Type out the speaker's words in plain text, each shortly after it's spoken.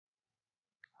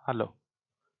Hello.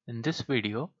 In this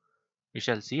video, we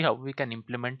shall see how we can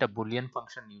implement a boolean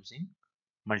function using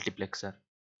multiplexer.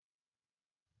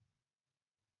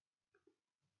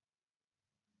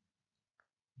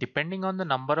 Depending on the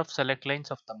number of select lines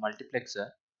of the multiplexer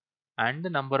and the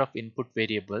number of input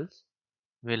variables,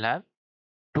 we'll have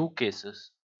two cases.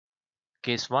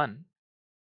 Case 1,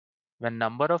 when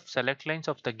number of select lines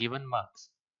of the given mux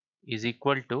is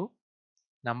equal to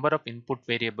number of input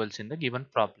variables in the given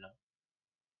problem.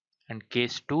 And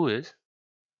case 2 is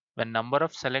when number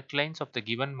of select lines of the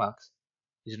given mux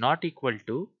is not equal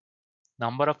to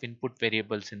number of input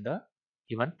variables in the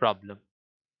given problem.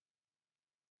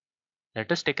 Let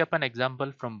us take up an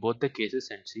example from both the cases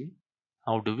and see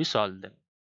how do we solve them.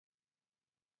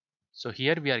 So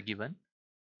here we are given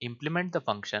implement the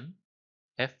function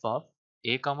f of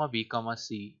a comma b comma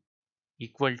c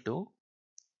equal to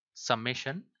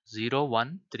summation 0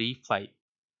 1 3 5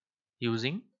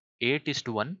 using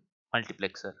 8:1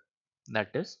 multiplexer,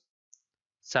 that is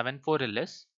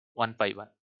 74LS 151.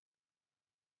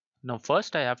 Now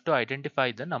first I have to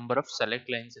identify the number of select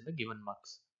lines in the given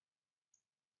mux.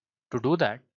 To do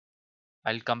that,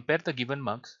 I'll compare the given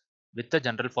mux with the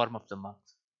general form of the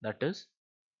mux, that is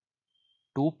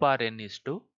 2 power n is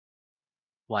to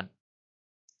 1.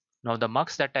 Now the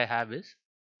mux that I have is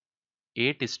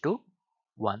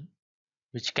 8:1,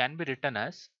 which can be written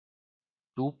as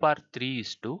 2 power 3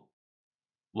 is to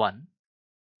 1.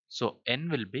 So n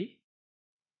will be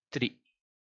 3.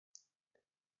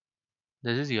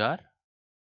 This is your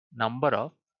number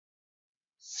of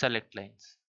select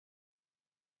lines.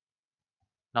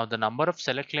 Now the number of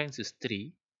select lines is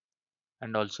 3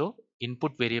 and also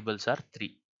input variables are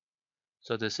 3.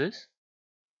 So this is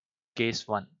case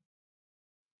 1.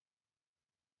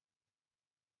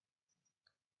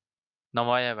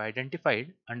 Now I have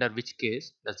identified under which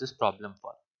case does this problem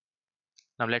fall.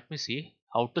 Now let me see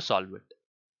how to solve it.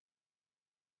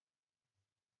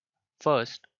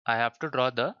 First, I have to draw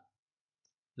the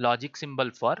logic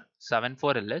symbol for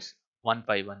 74LS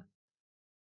 151.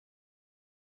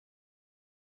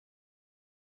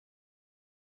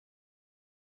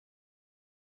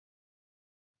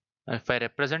 If I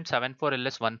represent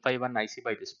 74LS 151 IC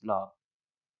by this block,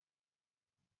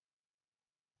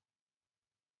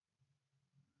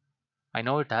 I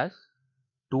know it has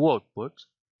two outputs,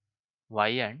 Y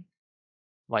and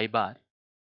Y bar,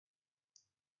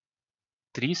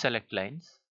 three select lines,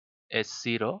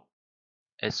 S0,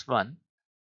 S1,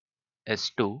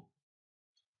 S2,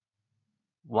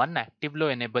 one active low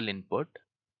enable input,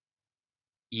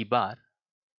 E bar,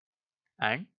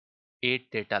 and 8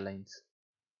 data lines.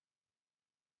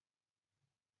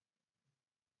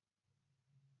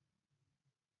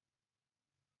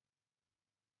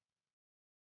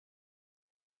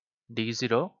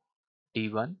 D0,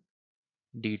 D1,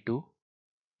 D2,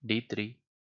 D3,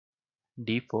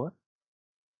 D4,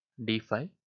 D5,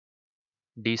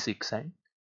 D6 and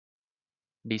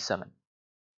D7.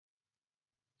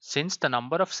 Since the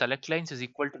number of select lines is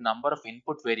equal to number of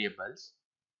input variables,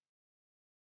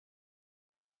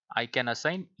 I can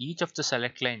assign each of the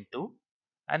select line to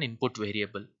an input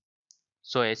variable.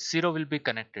 So S0 will be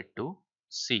connected to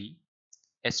C,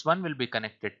 S1 will be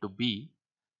connected to B,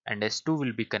 and S2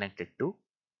 will be connected to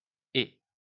A.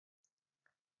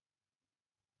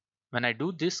 When I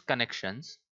do these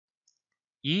connections,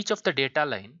 each of the data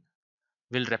line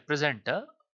will represent a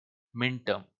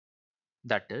minterm.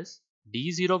 That is,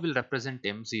 D0 will represent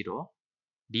M0,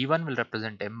 D1 will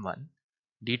represent M1,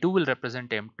 D2 will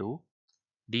represent M2,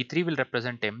 D3 will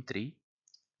represent M3,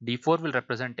 D4 will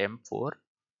represent M4,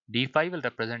 D5 will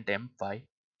represent M5,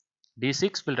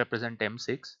 D6 will represent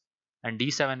M6, and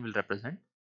D7 will represent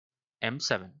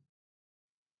M7.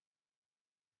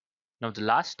 Now the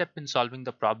last step in solving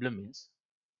the problem is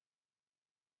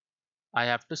I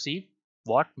have to see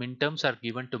what minterms are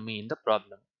given to me in the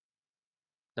problem.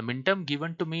 The minterm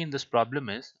given to me in this problem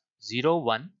is 0,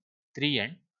 1, 3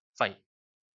 and 5.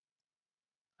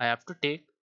 I have to take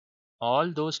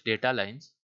all those data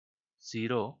lines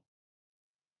 0,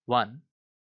 1,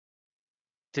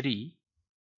 3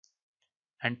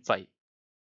 and 5.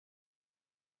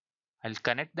 I'll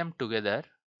connect them together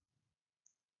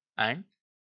and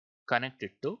connect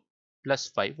it to plus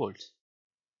 5 volts.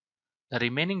 The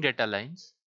remaining data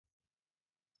lines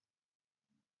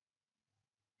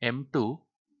M2,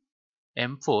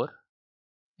 M4,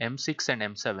 M6 and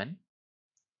M7,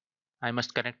 I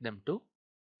must connect them to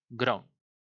ground.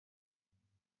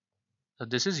 So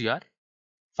this is your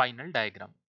final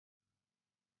diagram.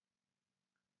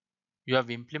 You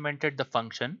have implemented the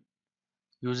function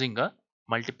using a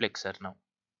multiplexer now.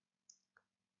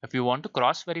 If you want to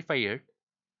cross verify it,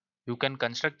 you can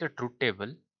construct the truth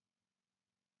table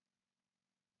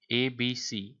A, B,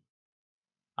 C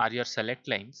are your select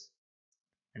lines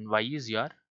and Y is your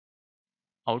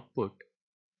output.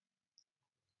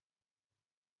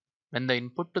 When the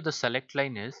input to the select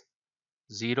line is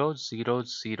 0, 0,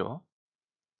 0,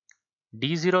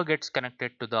 D0 gets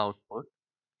connected to the output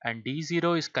and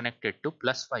D0 is connected to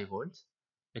plus 5 volts,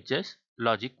 which is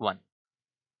logic 1.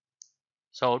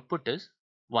 So output is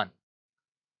 1.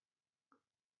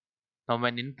 Now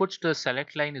when inputs to the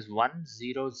select line is 1,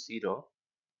 0, 0,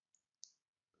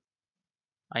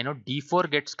 I know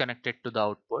D4 gets connected to the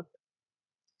output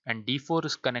and D4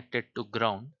 is connected to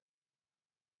ground.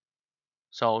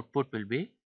 So output will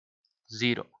be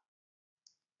 0.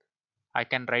 I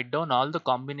can write down all the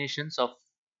combinations of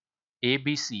A,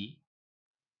 B, C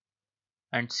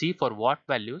and see for what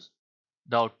values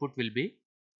the output will be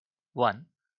 1.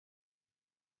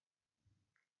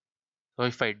 So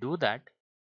if I do that,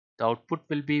 the output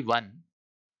will be 1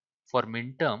 for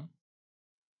minterm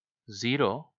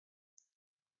 0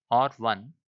 or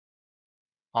 1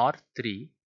 or 3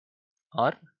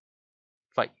 or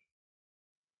 5.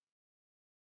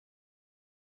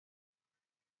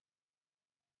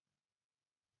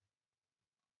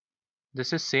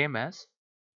 This is same as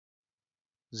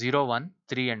 0, 1,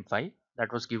 3 and 5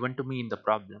 that was given to me in the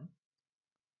problem.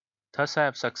 Thus I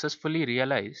have successfully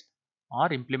realized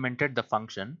or implemented the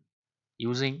function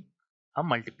using a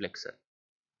multiplexer.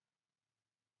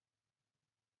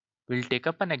 We'll take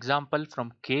up an example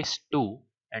from case 2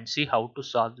 and see how to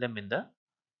solve them in the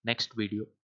next video.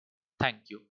 Thank you.